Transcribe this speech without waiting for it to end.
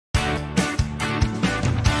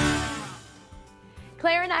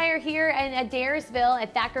Claire and I are here in Adairsville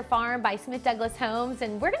at Thacker Farm by Smith Douglas Homes,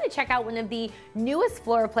 and we're going to check out one of the newest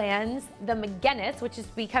floor plans, the McGinnis, which is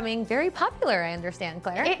becoming very popular, I understand,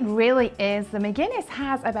 Claire. It really is. The McGinnis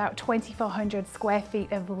has about 2,400 square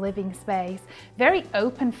feet of living space. Very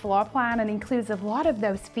open floor plan and includes a lot of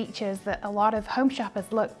those features that a lot of home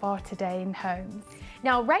shoppers look for today in homes.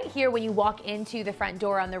 Now, right here, when you walk into the front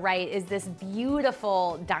door on the right is this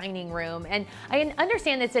beautiful dining room. And I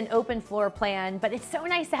understand it's an open floor plan, but it's so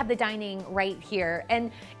nice to have the dining right here.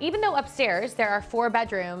 And even though upstairs there are 4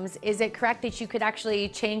 bedrooms, is it correct that you could actually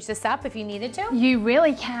change this up if you needed to? You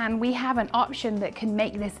really can. We have an option that can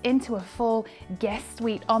make this into a full guest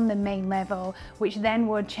suite on the main level, which then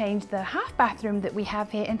would change the half bathroom that we have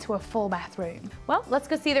here into a full bathroom. Well, let's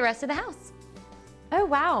go see the rest of the house. Oh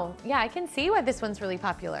wow, yeah, I can see why this one's really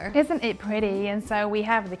popular. Isn't it pretty? And so we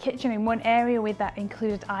have the kitchen in one area with that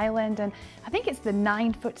included island, and I think it's the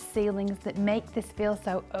 9-foot ceilings that make this feel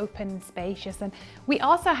so open and spacious. And we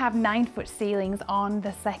also have 9-foot ceilings on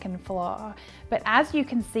the second floor. But as you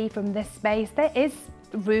can see from this space, there is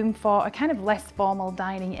room for a kind of less formal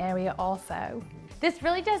dining area also. This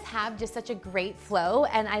really does have just such a great flow,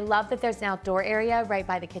 and I love that there's an outdoor area right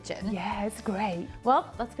by the kitchen. Yeah, it's great.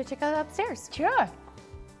 Well, let's go check out upstairs. Sure.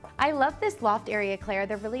 I love this loft area, Claire.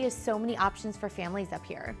 There really is so many options for families up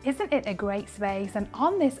here. Isn't it a great space? And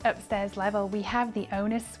on this upstairs level, we have the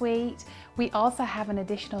owner's suite. We also have an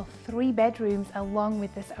additional 3 bedrooms along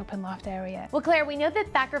with this open loft area. Well, Claire, we know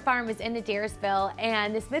that Thacker Farm is in Adairsville,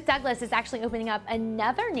 and the Smith Douglas is actually opening up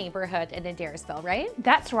another neighborhood in Adairsville, right?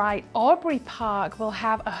 That's right. Aubrey Park will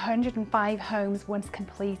have 105 homes once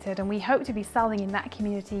completed, and we hope to be selling in that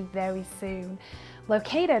community very soon.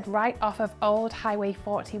 Located right off of Old Highway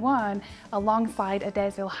 41 alongside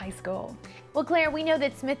Adairsville High School. Well, Claire, we know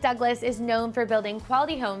that Smith Douglas is known for building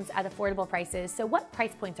quality homes at affordable prices. So what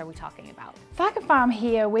price points are we talking about? Thacker Farm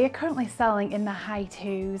here, we're currently selling in the high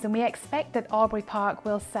 2s, and we expect that Aubrey Park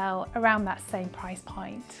will sell around that same price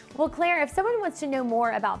point. Well, Claire, if someone wants to know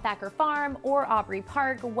more about Thacker Farm or Aubrey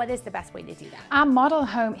Park, what is the best way to do that? Our model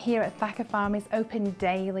home here at Thacker Farm is open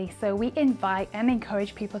daily, so we invite and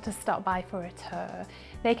encourage people to stop by for a tour.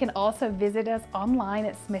 They can also visit us online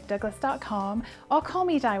at smithdouglas.com or call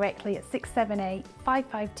me directly at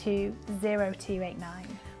 678-552-0289.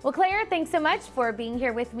 Well, Claire, thanks so much for being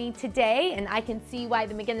here with me today, and I can see why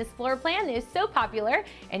the McGinnis floor plan is so popular,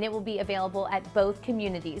 and it will be available at both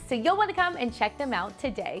communities. So you'll want to come and check them out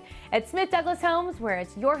today at Smith Douglas Homes, where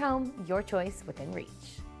it's your home, your choice within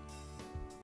reach.